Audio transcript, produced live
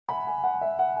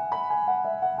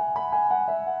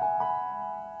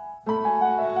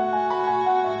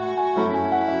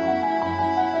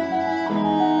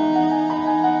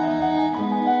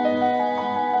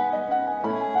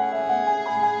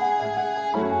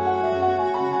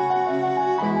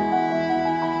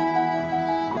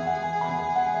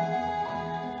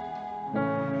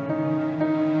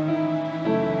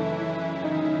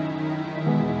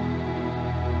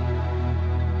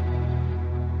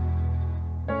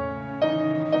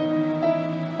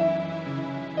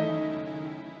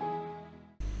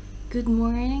Good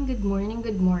morning, good morning,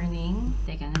 good morning.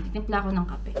 Teka, nagtitimpla ako ng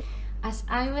kape. As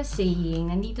I was saying,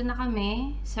 nandito na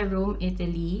kami sa Rome,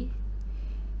 Italy.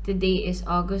 Today is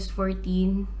August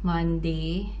 14,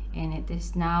 Monday, and it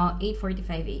is now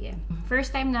 8:45 a.m.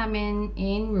 First time namin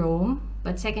in Rome,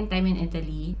 but second time in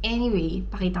Italy. Anyway,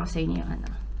 pakita ko sa inyo yung ano.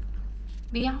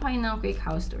 Bigyan ko kayo ng quick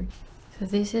house tour. So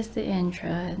this is the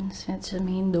entrance. That's the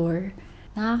main door.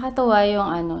 Nakakatawa yung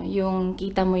ano, yung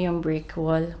kita mo yung brick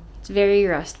wall. It's very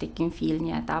rustic yung feel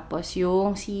niya. Tapos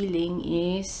yung ceiling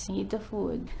is made of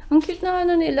wood. Ang cute na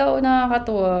ano nila,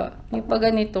 nakakatawa. May pa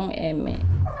ganitong eme.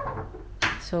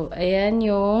 So, ayan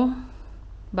yung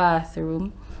bathroom.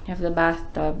 You have the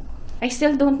bathtub. I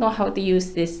still don't know how to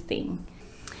use this thing.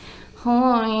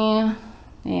 Hoy!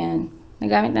 Ayan.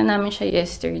 Nagamit na namin siya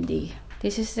yesterday.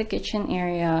 This is the kitchen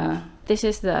area. This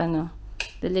is the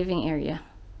the living area.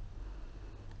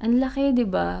 Ang laki,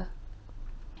 diba?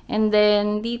 And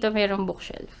then, dito mayroong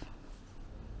bookshelf.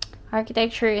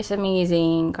 Architecture is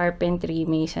amazing. Carpentry,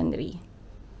 masonry.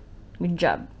 Good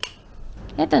job.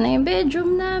 Ito na yung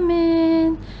bedroom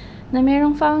namin. Na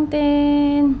mayroong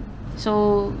fountain.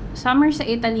 So, summer sa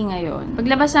Italy ngayon.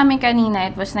 Paglabas namin kanina,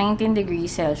 it was 19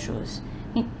 degrees Celsius.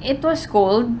 It was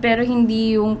cold, pero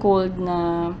hindi yung cold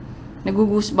na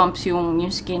nag-goosebumps yung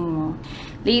skin mo.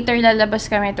 Later,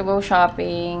 lalabas kami to go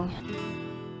shopping.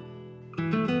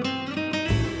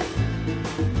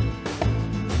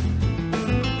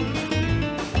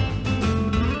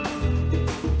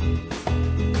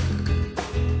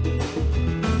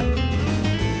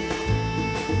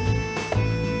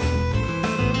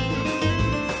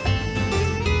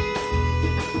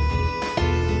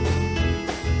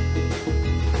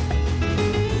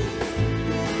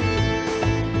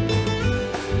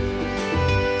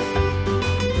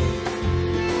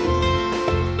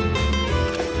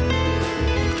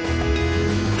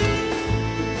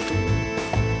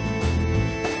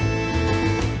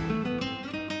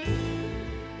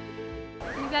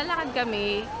 Naglalakad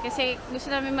kami kasi gusto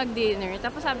namin mag-dinner.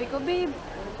 Tapos sabi ko, babe,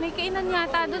 may kainan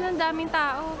yata doon, ang daming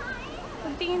tao.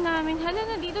 Pagtingin namin, hala,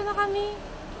 nandito na kami.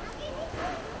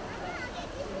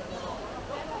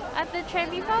 At the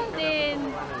Trevi Fountain.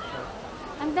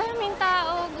 Ang daming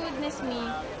tao, goodness me.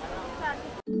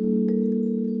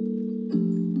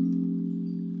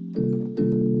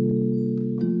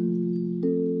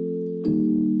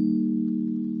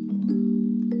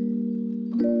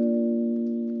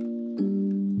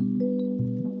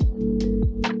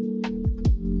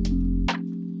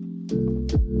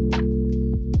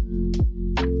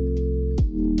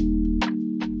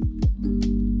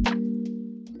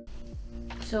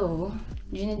 So,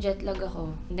 gina-jetlag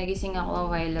ako. Nagising ako a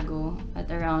while ago at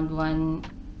around 1:20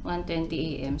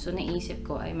 a.m. So, naisip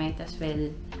ko I might as well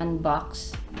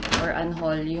unbox or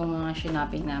unhaul yung mga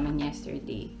shopping namin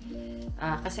yesterday.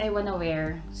 Kasi I wanna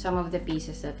wear some of the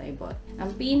pieces that I bought.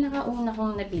 Ang pinakauna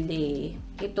kong nabili,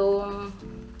 itong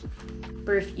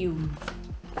perfume.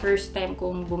 First time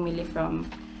kong bumili from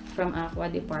Acqua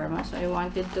di Parma. So, I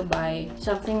wanted to buy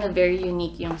something na very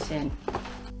unique yung scent.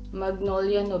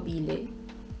 Magnolia Nobile.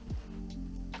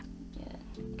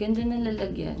 Ganda na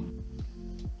lalagyan.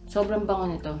 Sobrang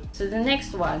bango nito. So, the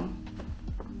next one,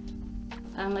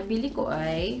 ang nabili ko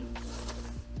ay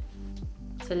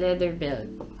sa leather belt.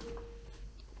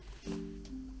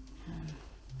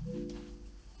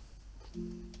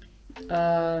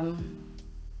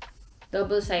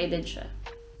 Double-sided siya.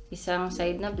 Isang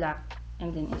side na black,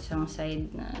 and then isang side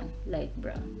na light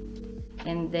brown.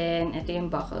 And then, ito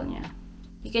yung buckle niya.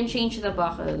 You can change the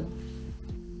buckle.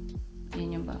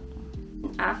 Yan yung buckle.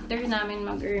 After namin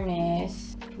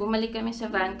mag-Hermes, bumalik kami sa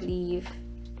Van Cleef.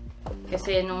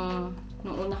 Kasi nung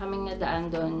una kaming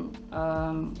nadaan doon,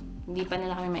 hindi pa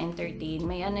nila kami ma-entertain.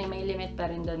 May limit pa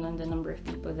rin doon on the number of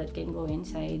people that can go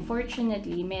inside.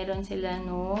 Fortunately, meron sila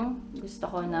gusto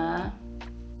ko na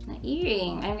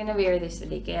earring. I'm gonna wear this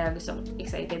today, kaya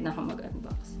excited na ako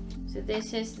mag-unbox. So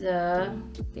this is the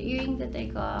earring that I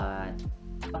got.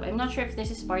 I'm not sure if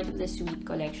this is part of the Sweet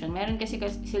collection. Meron kasi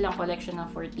silang collection ng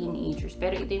for teenagers.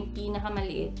 Pero ito yung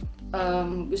pinakamaliit.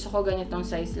 Gusto ko ganitong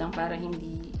size lang para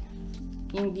hindi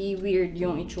weird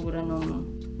yung itsura nung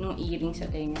earring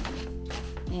sa tenga.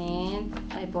 And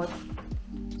I bought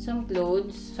some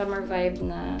clothes. Summer vibe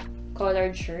na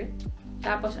collared shirt.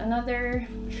 Tapos another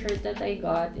shirt that I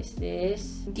got is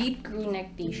this deep crew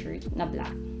neck t-shirt na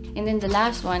black. And then the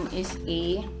last one is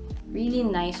a really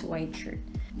nice white shirt.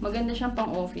 Maganda siyang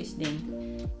pang-office din.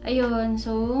 Ayun,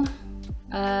 so,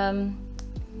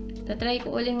 tatry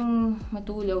ko uling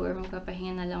matulog or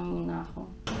magpapahinga na lang muna ako.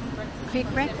 Quick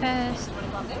breakfast.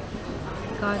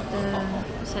 Got the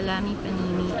salami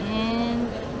panini and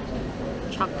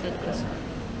chocolate croissant.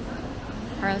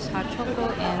 Carl's hot choco,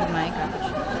 and my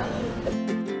cappuccino.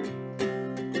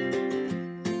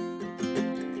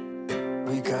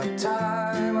 We got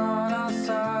time on our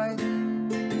side.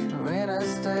 We're in a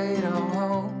state of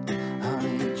hope. I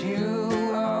need you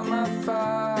on my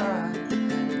fire.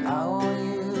 I want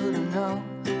you to know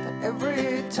that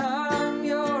every time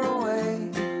you're away,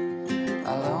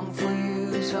 I long for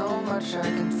you so much I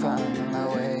can find my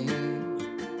way.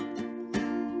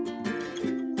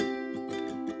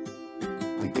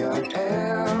 We got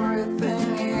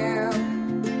everything here,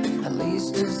 at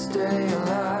least to stay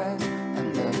alive,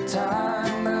 and the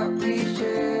time that we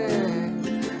share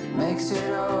makes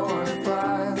it all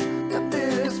worthwhile. Got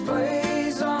this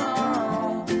place on our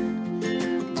own.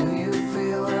 Do you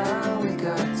feel that we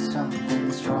got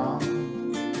something strong?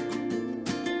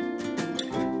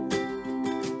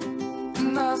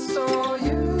 And I saw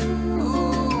you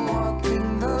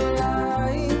walking the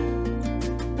line,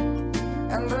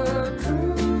 and the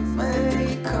truth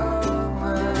may come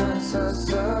as a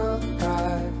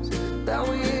surprise. That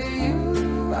with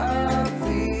you I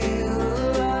feel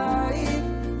alive.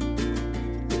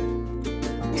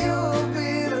 You'll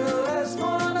be the last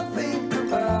one I think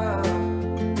about.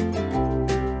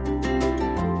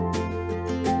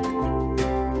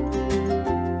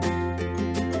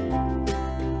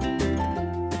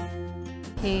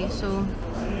 Okay, so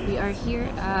we are here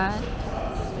at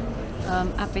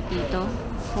Apetito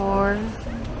for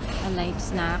a light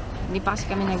snack. Hindi pa kasi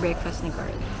kami nag-breakfast ni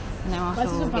Carl. And I'm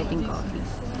also getting coffee.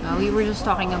 We were just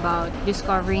talking about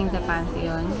discovering the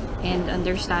Pantheon and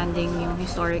understanding yung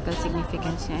historical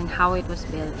significance niya and how it was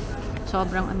built.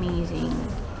 Sobrang amazing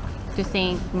to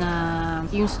think na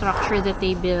yung structure that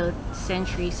they built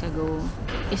centuries ago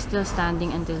is still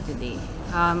standing until today.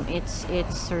 It's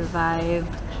survived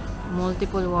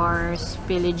multiple wars,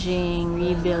 pillaging,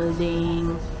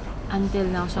 rebuilding, until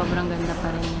now, sobrang ganda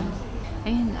pa rin yan.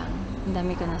 Ayun lang, ang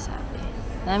dami ko nasabi.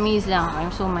 Na-amaze lang ako,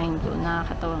 I'm so mind blown,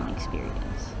 nakakatawang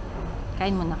experience.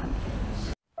 Kain muna kami.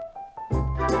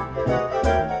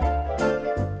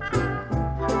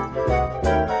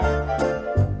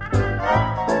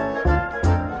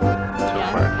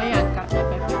 Ayan, kape.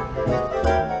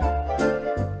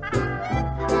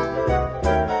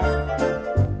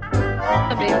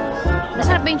 Sabi,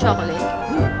 masarap ba yung chocolate?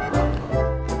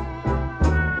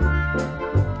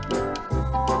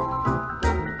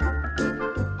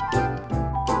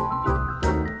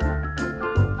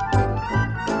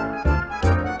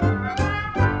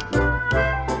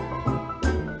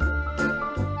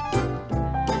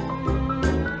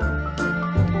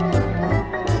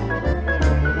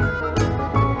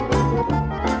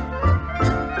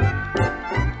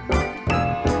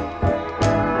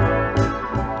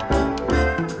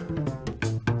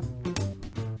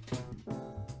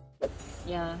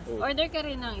 Yeah. Order ka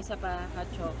rin ng isa pa hot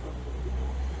choco.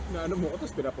 Naano mo ko,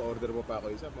 tapos pinapa-order mo pa ako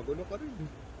isa. Magulo ka rin.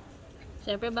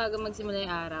 Siyempre, bago magsimula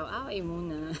yung araw, away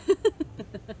muna.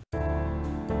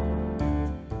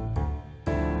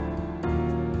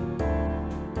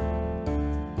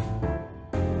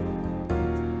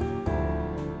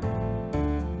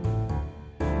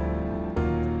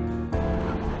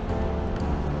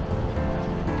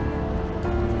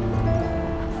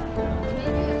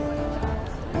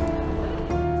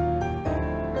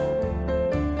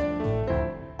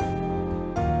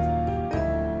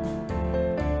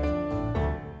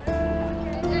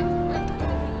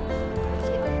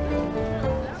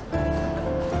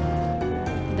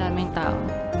 Daming tao.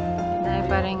 Dami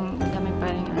pa rin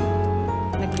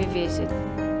nagre-visit.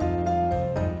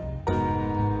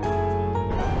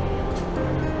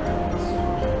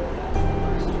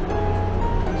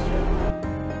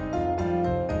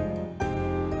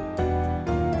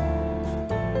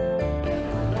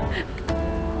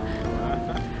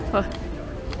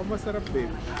 Mukhang masarap din.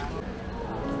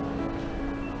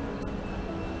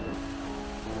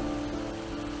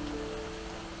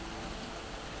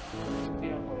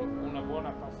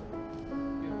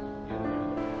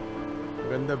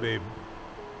 Ganda, babe.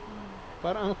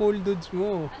 Parang ang cool dudes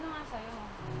mo. Ano nga sa'yo?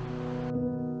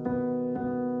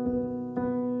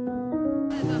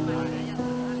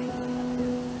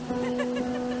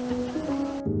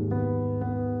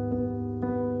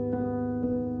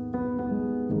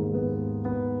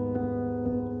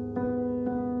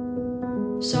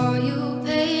 Saw you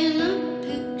paint a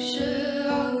picture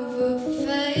of a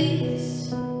face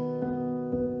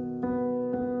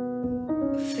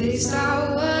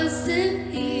that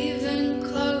wasn't even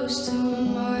close to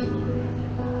mine.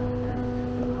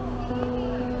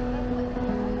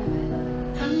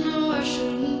 I know I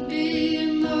shouldn't be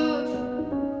in love,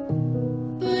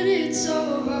 but it's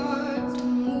so hard to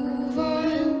move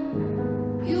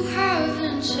on. You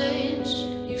haven't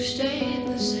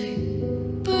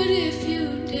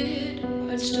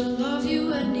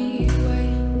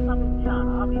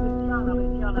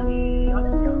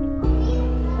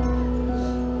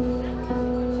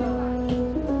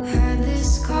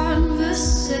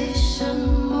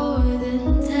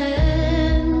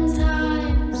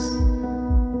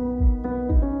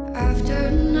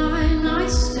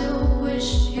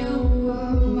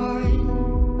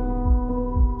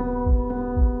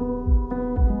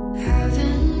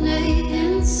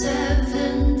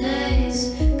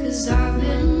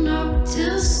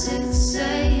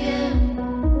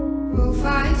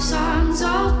songs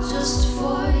all just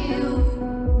for you.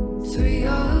 3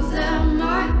 of them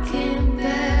I can't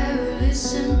bear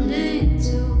listening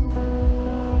to.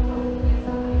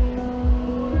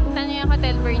 Saan yung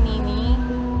Hotel Bernini?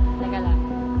 Teka lang,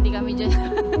 hindi kami dyan.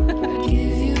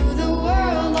 Give you the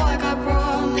world like I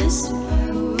promised.